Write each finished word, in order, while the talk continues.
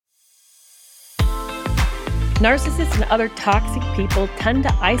Narcissists and other toxic people tend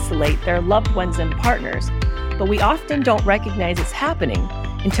to isolate their loved ones and partners, but we often don't recognize it's happening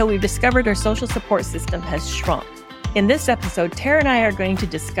until we've discovered our social support system has shrunk. In this episode, Tara and I are going to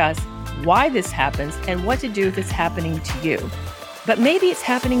discuss why this happens and what to do if it's happening to you. But maybe it's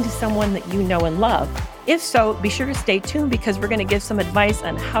happening to someone that you know and love. If so, be sure to stay tuned because we're going to give some advice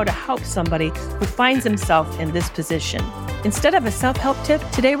on how to help somebody who finds himself in this position. Instead of a self-help tip,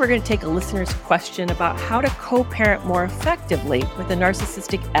 today we're going to take a listener's question about how to co-parent more effectively with a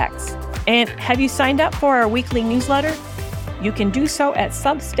narcissistic ex. And have you signed up for our weekly newsletter? You can do so at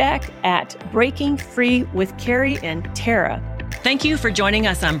Substack at Breaking Free with Kerry and Tara. Thank you for joining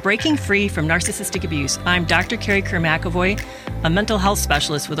us on Breaking Free from Narcissistic Abuse. I'm Dr. Kerry McAvoy, a mental health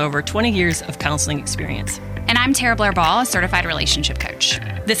specialist with over 20 years of counseling experience. And I'm Tara Blair Ball, a certified relationship coach.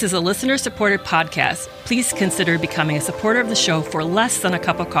 This is a listener-supported podcast. Please consider becoming a supporter of the show for less than a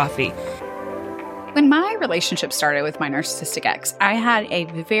cup of coffee. When my relationship started with my narcissistic ex, I had a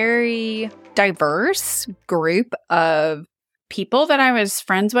very diverse group of people that I was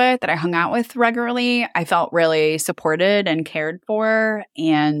friends with, that I hung out with regularly. I felt really supported and cared for,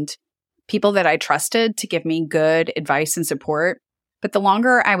 and people that I trusted to give me good advice and support. But the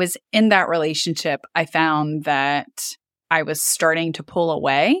longer I was in that relationship, I found that I was starting to pull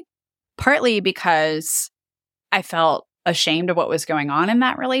away, partly because I felt ashamed of what was going on in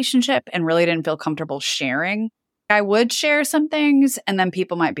that relationship and really didn't feel comfortable sharing. I would share some things, and then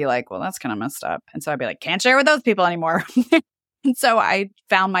people might be like, well, that's kind of messed up. And so I'd be like, can't share with those people anymore. And so I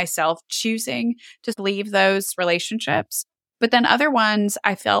found myself choosing to leave those relationships. But then other ones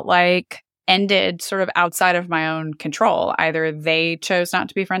I felt like ended sort of outside of my own control. Either they chose not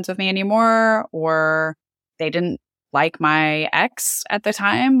to be friends with me anymore, or they didn't like my ex at the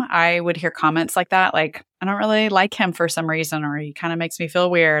time. I would hear comments like that, like, I don't really like him for some reason, or he kind of makes me feel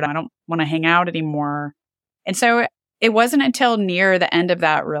weird. I don't want to hang out anymore. And so it wasn't until near the end of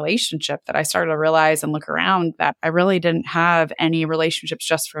that relationship that I started to realize and look around that I really didn't have any relationships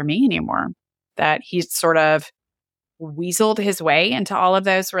just for me anymore, that he's sort of weaseled his way into all of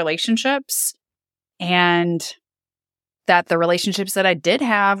those relationships, and that the relationships that I did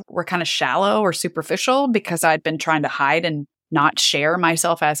have were kind of shallow or superficial because I'd been trying to hide and not share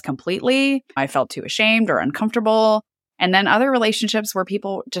myself as completely. I felt too ashamed or uncomfortable. And then other relationships where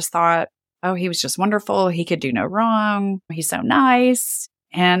people just thought, oh, he was just wonderful. He could do no wrong. He's so nice.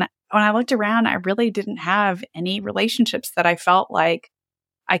 And when I looked around, I really didn't have any relationships that I felt like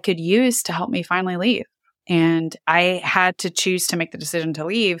I could use to help me finally leave. And I had to choose to make the decision to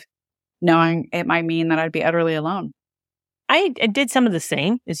leave, knowing it might mean that I'd be utterly alone. I did some of the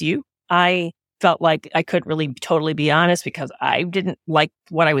same as you. I felt like I couldn't really totally be honest because I didn't like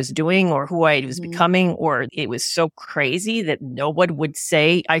what I was doing or who I was becoming, or it was so crazy that no one would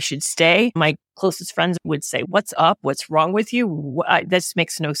say I should stay. My closest friends would say, what's up? What's wrong with you? This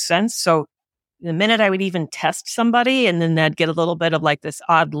makes no sense. So the minute I would even test somebody, and then they'd get a little bit of like this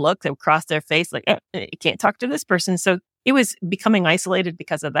odd look that would cross their face, like, you can't talk to this person. So it was becoming isolated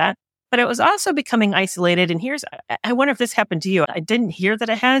because of that. But it was also becoming isolated. And I wonder if this happened to you. I didn't hear that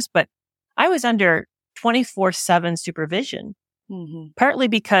it has, but I was under 24/7 supervision, partly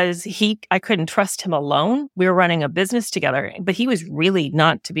because I couldn't trust him alone. We were running a business together, but he was really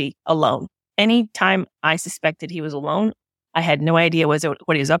not to be alone. Anytime I suspected he was alone, I had no idea what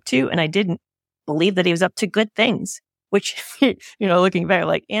he was up to. And I didn't believe that he was up to good things, which, looking back,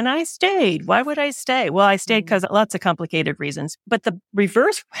 like, and I stayed. Why would I stay? Well, I stayed because lots of complicated reasons. But the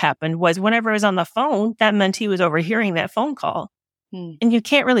reverse happened was whenever I was on the phone, that meant he was overhearing that phone call. And you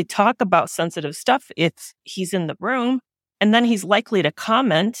can't really talk about sensitive stuff if he's in the room. And then he's likely to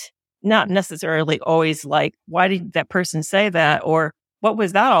comment, not necessarily always like, why did that person say that? Or what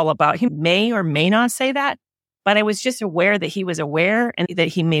was that all about? He may or may not say that. But I was just aware that he was aware and that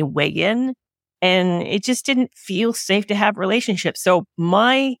he may weigh in. And it just didn't feel safe to have relationships. So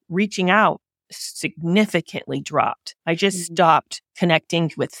my reaching out significantly dropped. I just stopped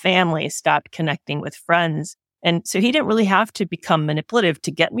connecting with family, stopped connecting with friends. And so he didn't really have to become manipulative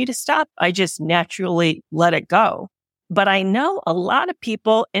to get me to stop. I just naturally let it go. But I know a lot of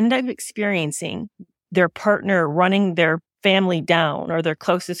people end up experiencing their partner running their family down or their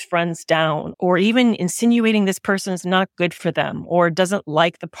closest friends down, or even insinuating this person is not good for them or doesn't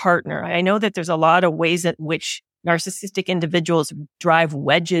like the partner. I know that there's a lot of ways in which narcissistic individuals drive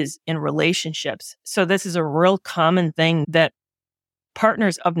wedges in relationships. So this is a real common thing that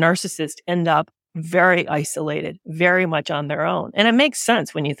partners of narcissists end up very isolated, very much on their own. And it makes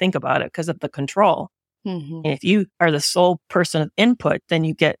sense when you think about it because of the control. And if you are the sole person of input, then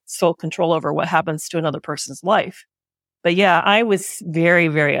you get sole control over what happens to another person's life. But yeah, I was very,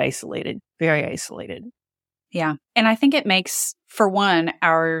 very isolated, very isolated. Yeah. And I think it makes, for one,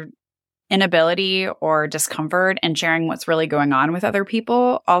 our inability or discomfort in sharing what's really going on with other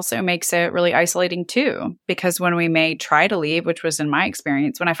people also makes it really isolating too. Because when we may try to leave, which was in my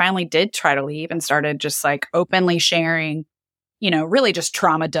experience, when I finally did try to leave and started just like openly sharing, really just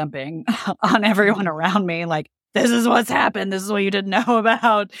trauma dumping on everyone around me, like, this is what's happened. This is what you didn't know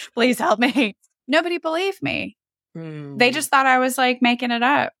about. Please help me. Nobody believed me. They just thought I was like making it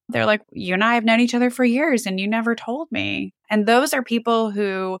up. They're like, you and I have known each other for years and you never told me. And those are people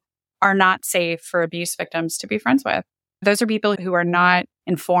who are not safe for abuse victims to be friends with. Those are people who are not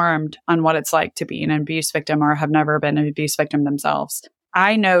informed on what it's like to be an abuse victim or have never been an abuse victim themselves.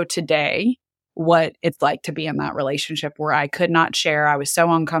 I know today what it's like to be in that relationship where I could not share. I was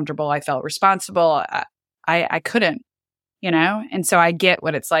so uncomfortable. I felt responsible. I couldn't, And so I get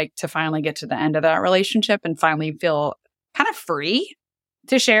what it's like to finally get to the end of that relationship and finally feel kind of free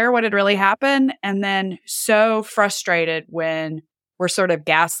to share what had really happened. And then so frustrated when we're sort of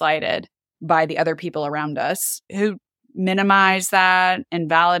gaslighted by the other people around us who minimize that,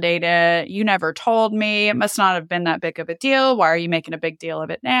 invalidate it. You never told me. It must not have been that big of a deal. Why are you making a big deal of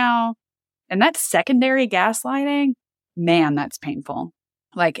it now? And that secondary gaslighting, man, that's painful.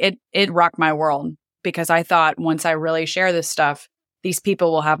 Like it rocked my world because I thought once I really share this stuff, these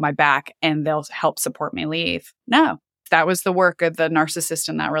people will have my back and they'll help support me leave. No, that was the work of the narcissist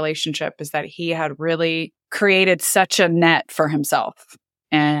in that relationship, is that he had really created such a net for himself.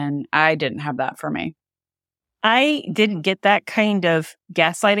 And I didn't have that for me. I didn't get that kind of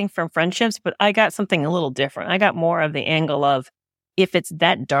gaslighting from friendships, but I got something a little different. I got more of the angle of, if it's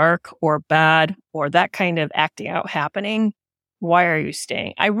that dark or bad or that kind of acting out happening, why are you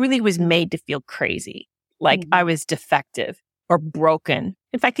staying? I really was made to feel crazy, like I was defective or broken.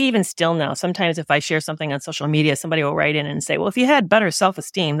 In fact, even still now, sometimes if I share something on social media, somebody will write in and say, well, if you had better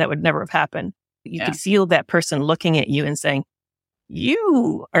self-esteem, that would never have happened. You could feel that person looking at you and saying,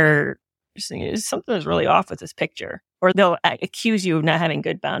 you are something is really off with this picture. Or they'll accuse you of not having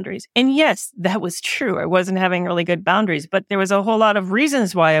good boundaries. And yes, that was true. I wasn't having really good boundaries, but there was a whole lot of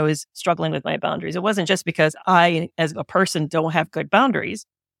reasons why I was struggling with my boundaries. It wasn't just because I, as a person, don't have good boundaries.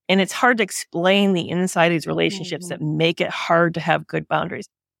 And it's hard to explain the inside of these relationships that make it hard to have good boundaries.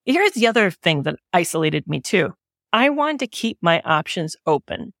 Here's the other thing that isolated me too. I wanted to keep my options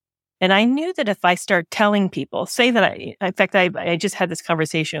open. And I knew that if I start telling people, say that I just had this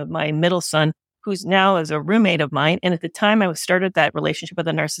conversation with my middle son, who's now is a roommate of mine. And at the time I started that relationship with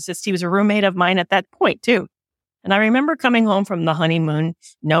a narcissist, he was a roommate of mine at that point too. And I remember coming home from the honeymoon,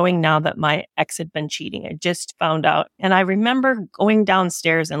 knowing now that my ex had been cheating. I just found out. And I remember going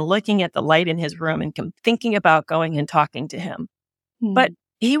downstairs and looking at the light in his room and thinking about going and talking to him. But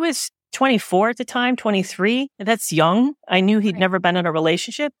he was 24 at the time, 23. That's young. I knew he'd never been in a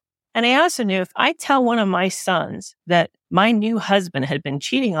relationship. And I also knew if I tell one of my sons that my new husband had been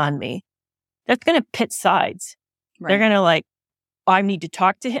cheating on me, they're going to pit sides. They're going to I need to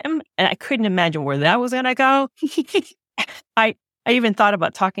talk to him. And I couldn't imagine where that was going to go. I even thought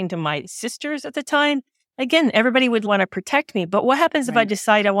about talking to my sisters at the time. Again, everybody would want to protect me. But what happens if I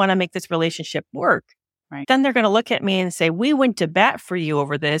decide I want to make this relationship work? Then they're going to look at me and say, we went to bat for you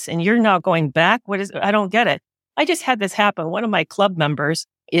over this and you're now going back. I don't get it. I just had this happen. One of my club members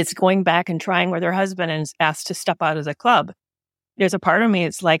is going back and trying with her husband and is asked to step out of the club. There's a part of me,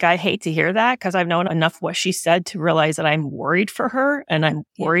 it's like, I hate to hear that because I've known enough what she said to realize that I'm worried for her and I'm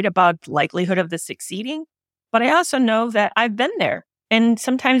worried about the likelihood of this succeeding. But I also know that I've been there. And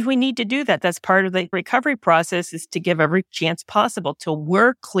sometimes we need to do that. That's part of the recovery process, is to give every chance possible till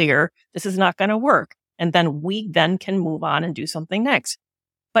we're clear this is not going to work. And then we then can move on and do something next.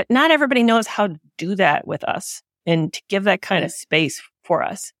 But not everybody knows how to do that with us and to give that kind of space for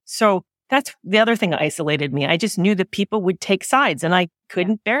us. So that's the other thing that isolated me. I just knew that people would take sides and I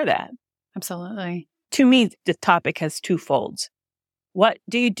couldn't bear that. Absolutely. To me, the topic has two folds. What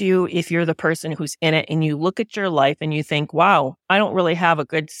do you do if you're the person who's in it and you look at your life and you think, wow, I don't really have a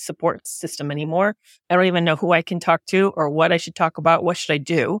good support system anymore. I don't even know who I can talk to or what I should talk about. What should I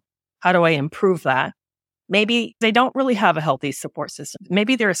do? How do I improve that? Maybe they don't really have a healthy support system.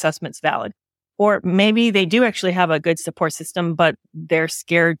 Maybe their assessment's valid. Or maybe they do actually have a good support system, but they're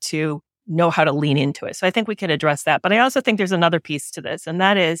scared to know how to lean into it. So I think we could address that. But I also think there's another piece to this, and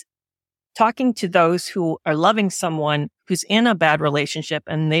that is talking to those who are loving someone who's in a bad relationship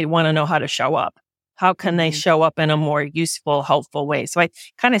and they want to know how to show up. How can they show up in a more useful, helpful way? So I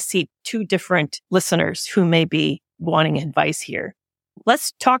kind of see two different listeners who may be wanting advice here.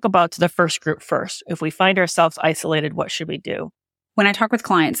 Let's talk about the first group first. If we find ourselves isolated, what should we do? When I talk with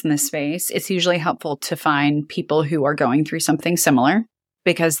clients in this space, it's usually helpful to find people who are going through something similar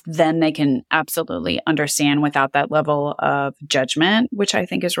because then they can absolutely understand without that level of judgment, which I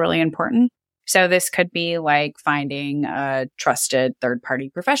think is really important. So this could be like finding a trusted third-party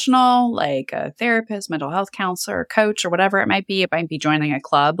professional, like a therapist, mental health counselor, coach, or whatever it might be. It might be joining a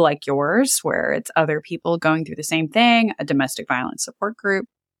club like yours where it's other people going through the same thing, a domestic violence support group.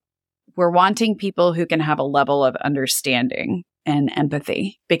 We're wanting people who can have a level of understanding and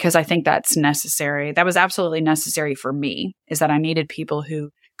empathy, because I think that's necessary. That was absolutely necessary for me, is that I needed people who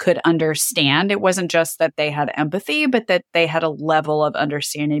could understand. It wasn't just that they had empathy, but that they had a level of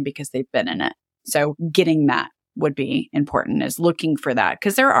understanding because they've been in it. So getting that would be important, is looking for that,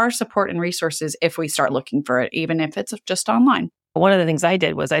 because there are support and resources if we start looking for it, even if it's just online. One of the things I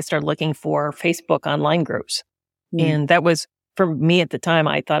did was I started looking for Facebook online groups. And that was, for me at the time,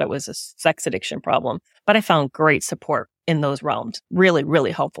 I thought it was a sex addiction problem, but I found great support in those realms. Really,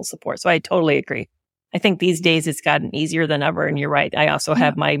 really helpful support. So I totally agree. I think these days it's gotten easier than ever. And you're right. I also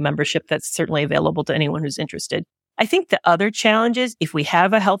have my membership that's certainly available to anyone who's interested. I think the other challenge is, if we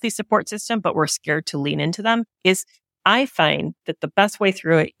have a healthy support system, but we're scared to lean into them, is I find that the best way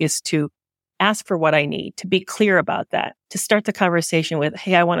through it is to ask for what I need, to be clear about that, to start the conversation with,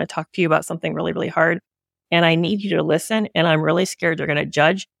 hey, I want to talk to you about something really, really hard. And I need you to listen. And I'm really scared you're going to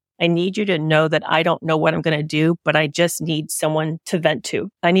judge. I need you to know that I don't know what I'm going to do, but I just need someone to vent to.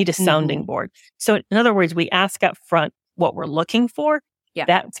 I need a sounding board. So in other words, we ask up front what we're looking for. Yeah.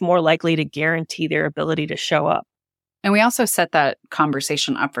 That's more likely to guarantee their ability to show up. And we also set that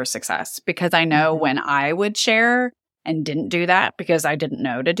conversation up for success, because I know when I would share and didn't do that because I didn't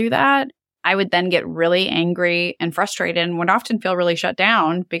know to do that, I would then get really angry and frustrated and would often feel really shut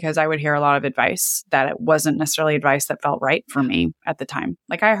down, because I would hear a lot of advice that it wasn't necessarily advice that felt right for me at the time.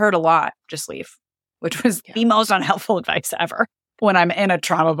 Like, I heard a lot, just leave, which was the most unhelpful advice ever. When I'm in a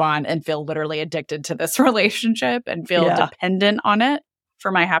trauma bond and feel literally addicted to this relationship and feel dependent on it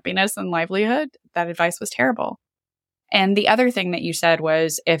for my happiness and livelihood, that advice was terrible. And the other thing that you said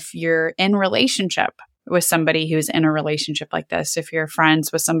was, if you're in relationship with somebody who's in a relationship like this, if you're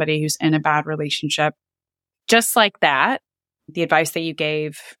friends with somebody who's in a bad relationship, just like that, the advice that you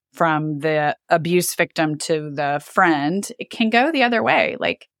gave from the abuse victim to the friend, it can go the other way.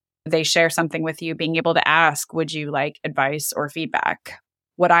 Like, they share something with you, being able to ask, would you like advice or feedback?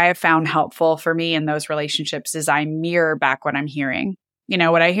 What I have found helpful for me in those relationships is I mirror back what I'm hearing. You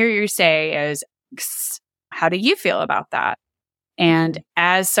know, what I hear you say is, how do you feel about that? And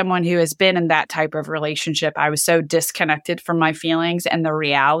as someone who has been in that type of relationship, I was so disconnected from my feelings and the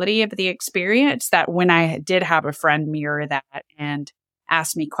reality of the experience that when I did have a friend mirror that and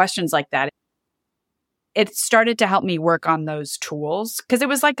ask me questions like that, it started to help me work on those tools, because it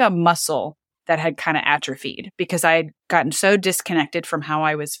was like a muscle that had kind of atrophied, because I had gotten so disconnected from how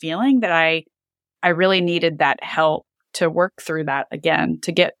I was feeling that I really needed that help to work through that again,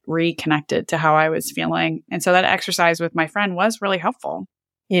 to get reconnected to how I was feeling. And so that exercise with my friend was really helpful.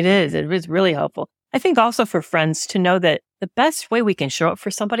 It is. It was really helpful. I think also for friends to know that the best way we can show up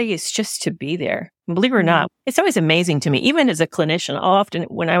for somebody is just to be there. And believe it or not, it's always amazing to me, even as a clinician. Often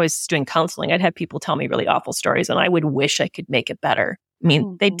when I was doing counseling, I'd have people tell me really awful stories, and I would wish I could make it better. I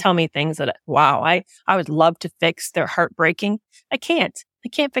mean, they'd tell me things that, wow, I would love to fix. They're heartbreaking. I can't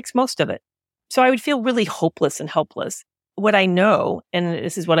fix most of it. So I would feel really hopeless and helpless. What I know, and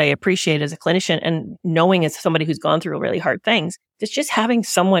this is what I appreciate as a clinician and knowing as somebody who's gone through really hard things, is just having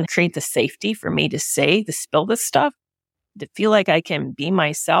someone create the safety for me to spill this stuff, to feel like I can be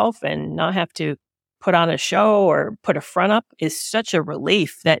myself and not have to put on a show or put a front up, is such a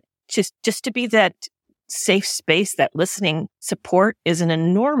relief. That just to be that safe space, that listening support, is an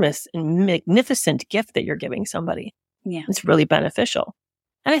enormous and magnificent gift that you're giving somebody. Yeah. It's really beneficial.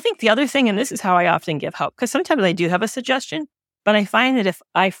 And I think the other thing, and this is how I often give help, because sometimes I do have a suggestion, but I find that if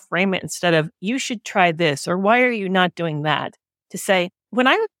I frame it instead of, you should try this, or why are you not doing that, to say, when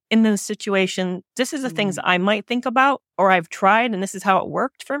I'm in this situation, this is the things I might think about, or I've tried, and this is how it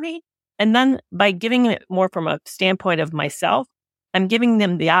worked for me. And then by giving it more from a standpoint of myself, I'm giving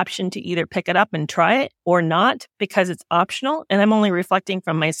them the option to either pick it up and try it or not, because it's optional. And I'm only reflecting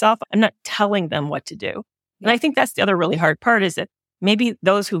from myself. I'm not telling them what to do. And I think that's the other really hard part, is that maybe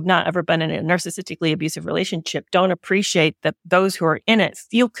those who've not ever been in a narcissistically abusive relationship don't appreciate that those who are in it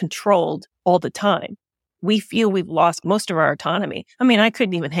feel controlled all the time. We feel we've lost most of our autonomy. I mean, I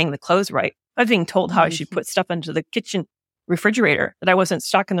couldn't even hang the clothes right. I was being told how I should put stuff into the kitchen refrigerator, that I wasn't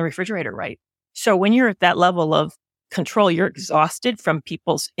stocking the refrigerator right. So when you're at that level of control, you're exhausted from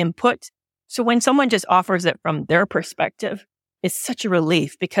people's input. So when someone just offers it from their perspective, it's such a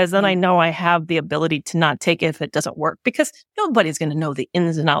relief, because then I know I have the ability to not take it if it doesn't work, because nobody's going to know the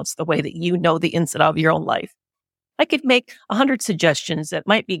ins and outs the way that you know the ins and outs of your own life. I could make 100 suggestions that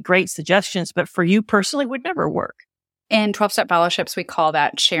might be great suggestions, but for you personally would never work. In 12-step fellowships, we call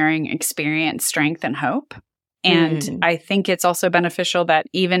that sharing experience, strength, and hope. And I think it's also beneficial that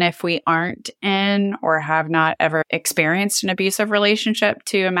even if we aren't in or have not ever experienced an abusive relationship,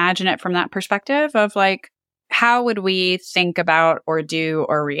 to imagine it from that perspective of like, how would we think about or do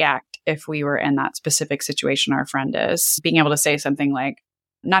or react if we were in that specific situation our friend is? Being able to say something like,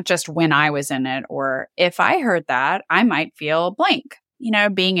 not just when I was in it, or if I heard that, I might feel blank,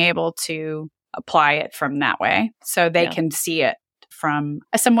 being able to apply it from that way so they can see it from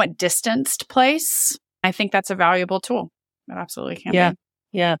a somewhat distanced place. I think that's a valuable tool. It absolutely can be.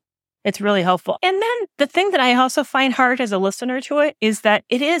 Yeah. It's really helpful. And then the thing that I also find hard as a listener to it is that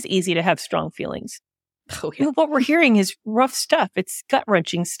it is easy to have strong feelings. Oh, yeah. What we're hearing is rough stuff. It's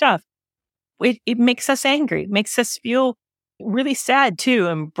gut-wrenching stuff. It makes us angry, makes us feel really sad too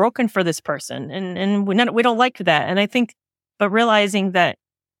and broken for this person. And we don't like that. And I think, but realizing that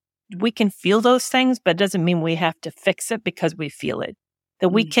we can feel those things, but it doesn't mean we have to fix it because we feel it. That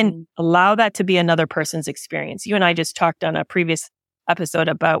we can allow that to be another person's experience. You and I just talked on a previous episode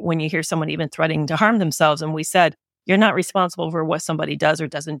about when you hear someone even threatening to harm themselves. And we said, you're not responsible for what somebody does or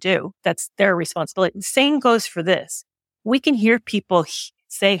doesn't do. That's their responsibility. The same goes for this. We can hear people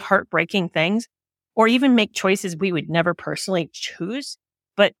say heartbreaking things or even make choices we would never personally choose,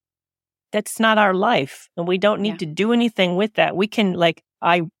 but that's not our life. And we don't need to do anything with that. We can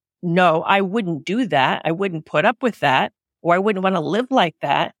I wouldn't do that. I wouldn't put up with that, or I wouldn't want to live like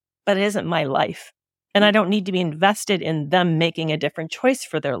that, but it isn't my life. And I don't need to be invested in them making a different choice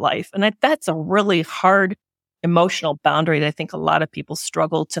for their life. And that's a really hard emotional boundary that I think a lot of people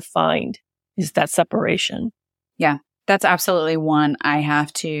struggle to find, is that separation. Yeah, that's absolutely one I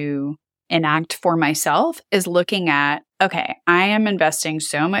have to enact for myself, is looking at, okay, I am investing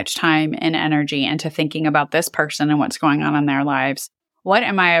so much time and energy into thinking about this person and what's going on in their lives. What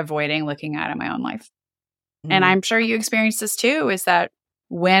am I avoiding looking at in my own life? And I'm sure you experience this too, is that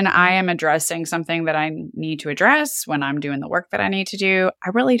when I am addressing something that I need to address, when I'm doing the work that I need to do,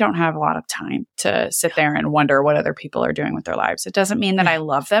 I really don't have a lot of time to sit there and wonder what other people are doing with their lives. It doesn't mean that I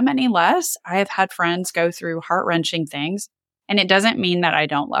love them any less. I have had friends go through heart-wrenching things, and it doesn't mean that I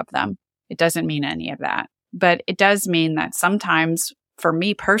don't love them. It doesn't mean any of that. But it does mean that sometimes for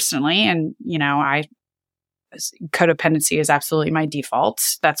me personally, and, codependency is absolutely my default.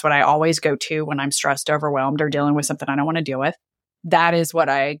 That's what I always go to when I'm stressed, overwhelmed, or dealing with something I don't want to deal with. That is what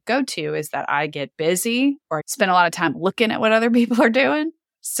I go to, is that I get busy or spend a lot of time looking at what other people are doing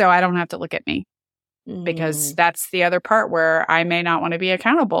so I don't have to look at me. Because that's the other part where I may not want to be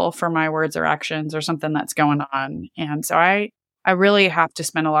accountable for my words or actions or something that's going on. And so I really have to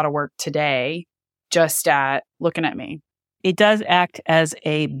spend a lot of work today just at looking at me. It does act as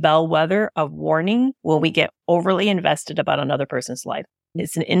a bellwether of warning when we get overly invested about another person's life.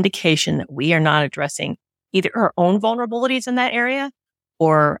 It's an indication that we are not addressing either our own vulnerabilities in that area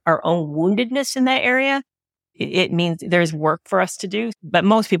or our own woundedness in that area. It means there's work for us to do, but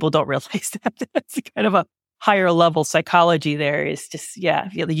most people don't realize that. That's kind of a higher level psychology there. Is just,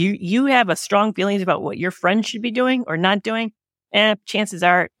 you have a strong feelings about what your friend should be doing or not doing. And chances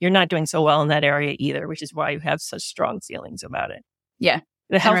are you're not doing so well in that area either, which is why you have such strong feelings about it. Yeah.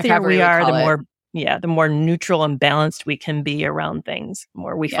 The healthier we are, the more neutral and balanced we can be around things, the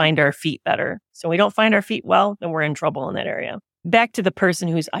more we find our feet better. So we don't find our feet well, then we're in trouble in that area. Back to the person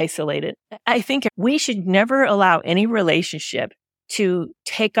who's isolated. I think we should never allow any relationship to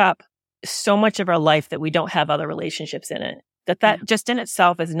take up so much of our life that we don't have other relationships in it. That just in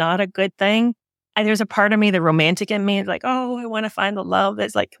itself is not a good thing. And there's a part of me, the romantic in me, is like, oh, I want to find the love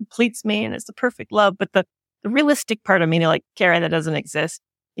that's completes me and it's the perfect love. But the realistic part of me, Kerry, that doesn't exist.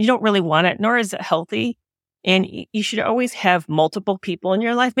 You don't really want it, nor is it healthy. And you should always have multiple people in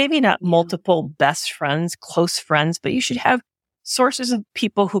your life, maybe not multiple best friends, close friends, but you should have sources of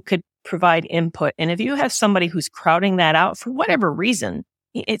people who could provide input. And if you have somebody who's crowding that out for whatever reason,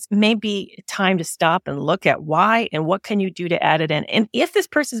 it's maybe time to stop and look at why and what can you do to add it in. And if this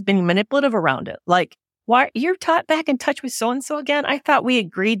person's been manipulative around it, why you're back in touch with so-and-so again? I thought we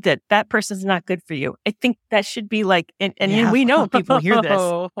agreed that person's not good for you. I think that should be and we know people hear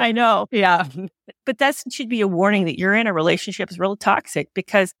this. I know. Yeah. But that should be a warning that you're in a relationship is real toxic,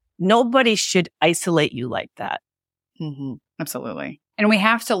 because nobody should isolate you like that. Mm-hmm. Absolutely. And we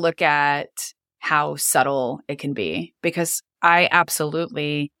have to look at how subtle it can be, because I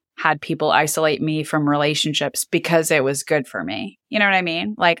absolutely had people isolate me from relationships because it was good for me. You know what I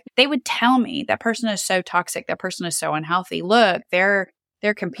mean? They would tell me that person is so toxic, that person is so unhealthy. Look, they're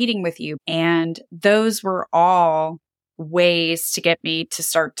competing with you. And those were all ways to get me to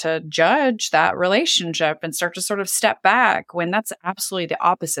start to judge that relationship and start to sort of step back when that's absolutely the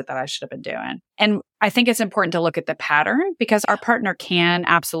opposite that I should have been doing. And I think it's important to look at the pattern because our partner can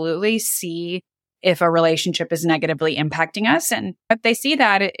absolutely see if a relationship is negatively impacting us. And if they see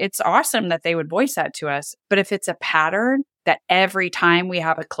that, it's awesome that they would voice that to us. But if it's a pattern that every time we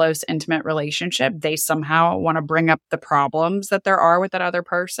have a close, intimate relationship, they somehow want to bring up the problems that there are with that other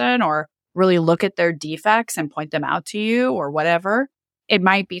person or really look at their defects and point them out to you or whatever, it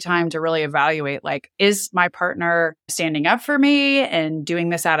might be time to really evaluate, like, is my partner standing up for me and doing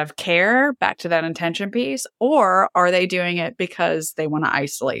this out of care, back to that intention piece, or are they doing it because they want to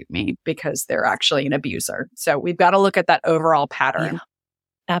isolate me because they're actually an abuser? So we've got to look at that overall pattern. Yeah,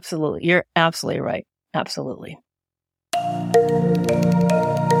 absolutely. You're absolutely right. Absolutely.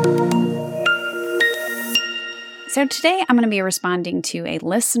 So today I'm going to be responding to a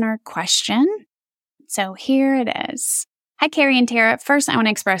listener question. So here it is. Hi, Kerry and Tara. First, I want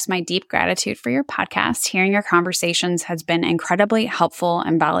to express my deep gratitude for your podcast. Hearing your conversations has been incredibly helpful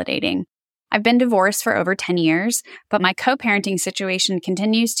and validating. I've been divorced for over 10 years, but my co-parenting situation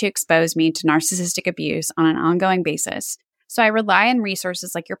continues to expose me to narcissistic abuse on an ongoing basis. So I rely on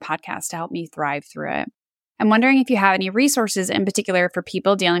resources like your podcast to help me thrive through it. I'm wondering if you have any resources in particular for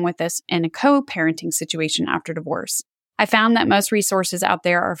people dealing with this in a co-parenting situation after divorce. I found that most resources out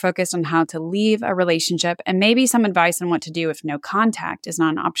there are focused on how to leave a relationship and maybe some advice on what to do if no contact is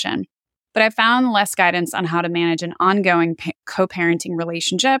not an option. But I found less guidance on how to manage an ongoing co-parenting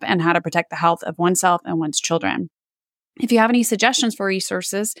relationship and how to protect the health of oneself and one's children. If you have any suggestions for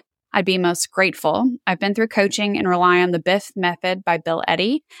resources, I'd be most grateful. I've been through coaching and rely on the BIF method by Bill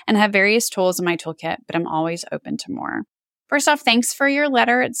Eddy and have various tools in my toolkit, but I'm always open to more. First off, thanks for your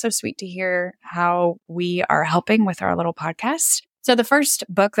letter. It's so sweet to hear how we are helping with our little podcast. So the first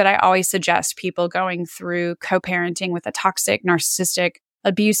book that I always suggest people going through co-parenting with a toxic, narcissistic,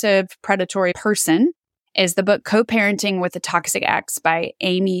 abusive, predatory person is the book Co-Parenting with a Toxic Ex by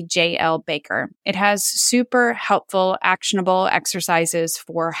Amy J.L. Baker. It has super helpful, actionable exercises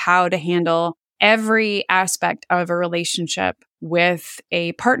for how to handle every aspect of a relationship with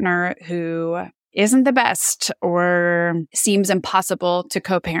a partner who isn't the best or seems impossible to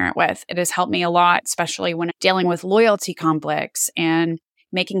co-parent with. It has helped me a lot, especially when dealing with loyalty conflicts and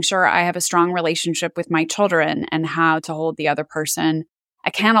making sure I have a strong relationship with my children and how to hold the other person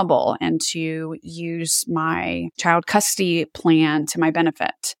accountable and to use my child custody plan to my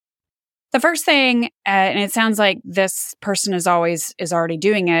benefit. The first thing, and it sounds like this person is already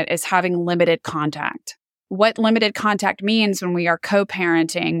doing it, is having limited contact. What limited contact means when we are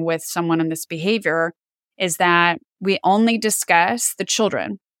co-parenting with someone in this behavior is that we only discuss the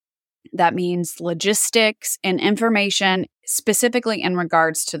children. That means logistics and information specifically in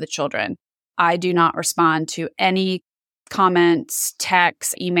regards to the children. I do not respond to any comments,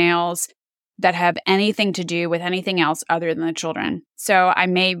 texts, emails that have anything to do with anything else other than the children. So I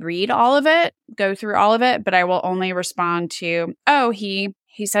may read all of it, go through all of it, but I will only respond to, he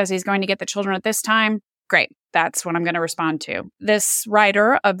says he's going to get the children at this time. Great. That's what I'm going to respond to. This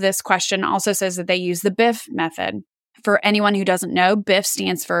writer of this question also says that they use the BIF method. For anyone who doesn't know, BIF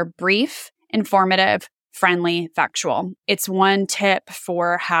stands for brief, informative, friendly, factual. It's one tip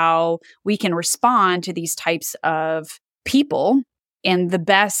for how we can respond to these types of people in the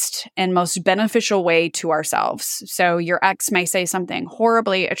best and most beneficial way to ourselves. So your ex may say something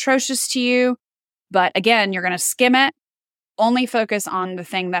horribly atrocious to you, but again, you're going to skim it, only focus on the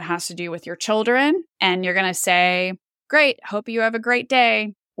thing that has to do with your children, and you're going to say, great, hope you have a great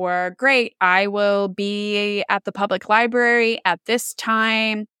day, or great, I will be at the public library at this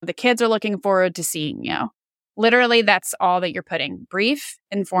time. The kids are looking forward to seeing you. Literally, that's all that you're putting. Brief,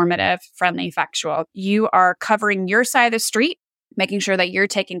 informative, friendly, factual. You are covering your side of the street, making sure that you're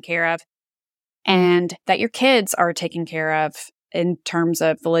taken care of and that your kids are taken care of in terms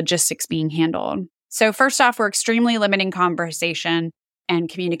of the logistics being handled. So first off, we're extremely limiting conversation and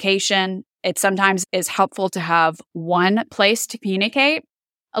communication. It sometimes is helpful to have one place to communicate.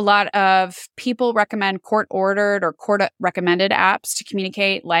 A lot of people recommend court-ordered or court-recommended apps to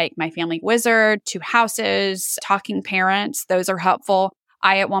communicate, like My Family Wizard, Two Houses, Talking Parents. Those are helpful.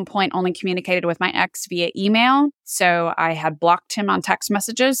 I, at one point, only communicated with my ex via email. So I had blocked him on text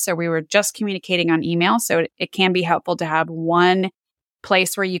messages. So we were just communicating on email. So it can be helpful to have one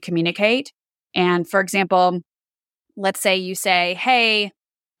place where you communicate. And for example, let's say you say, hey,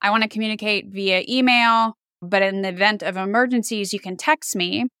 I want to communicate via email, but in the event of emergencies, you can text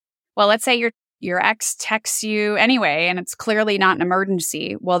me. Well, let's say your ex texts you anyway, and it's clearly not an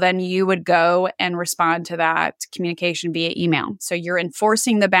emergency. Well, then you would go and respond to that communication via email. So you're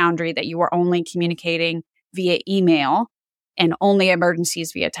enforcing the boundary that you are only communicating via email and only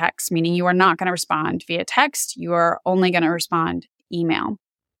emergencies via text, meaning you are not going to respond via text. You are only going to respond email.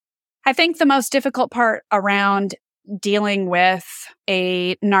 I think the most difficult part around dealing with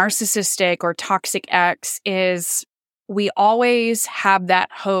a narcissistic or toxic ex is we always have that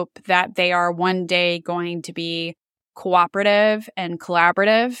hope that they are one day going to be cooperative and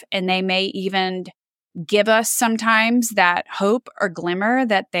collaborative, and they may even give us sometimes that hope or glimmer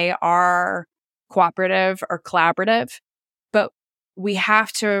that they are cooperative or collaborative. But we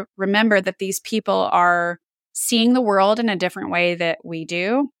have to remember that these people are seeing the world in a different way that we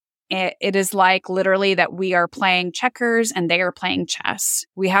do. It is like literally that we are playing checkers and they are playing chess.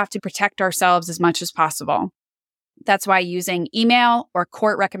 We have to protect ourselves as much as possible. That's why using email or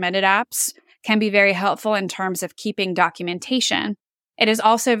court-recommended apps can be very helpful in terms of keeping documentation. It is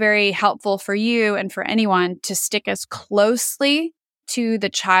also very helpful for you and for anyone to stick as closely to the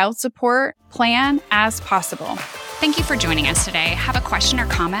child support plan as possible. Thank you for joining us today. Have a question or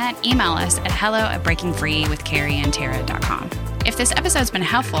comment? Email us at hello@breakingfreewithkerryandtara.com. If this episode's been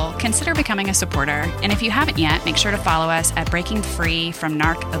helpful, consider becoming a supporter. And if you haven't yet, make sure to follow us at Breaking Free from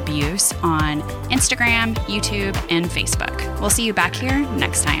Narc Abuse on Instagram, YouTube, and Facebook. We'll see you back here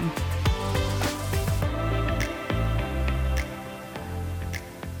next time.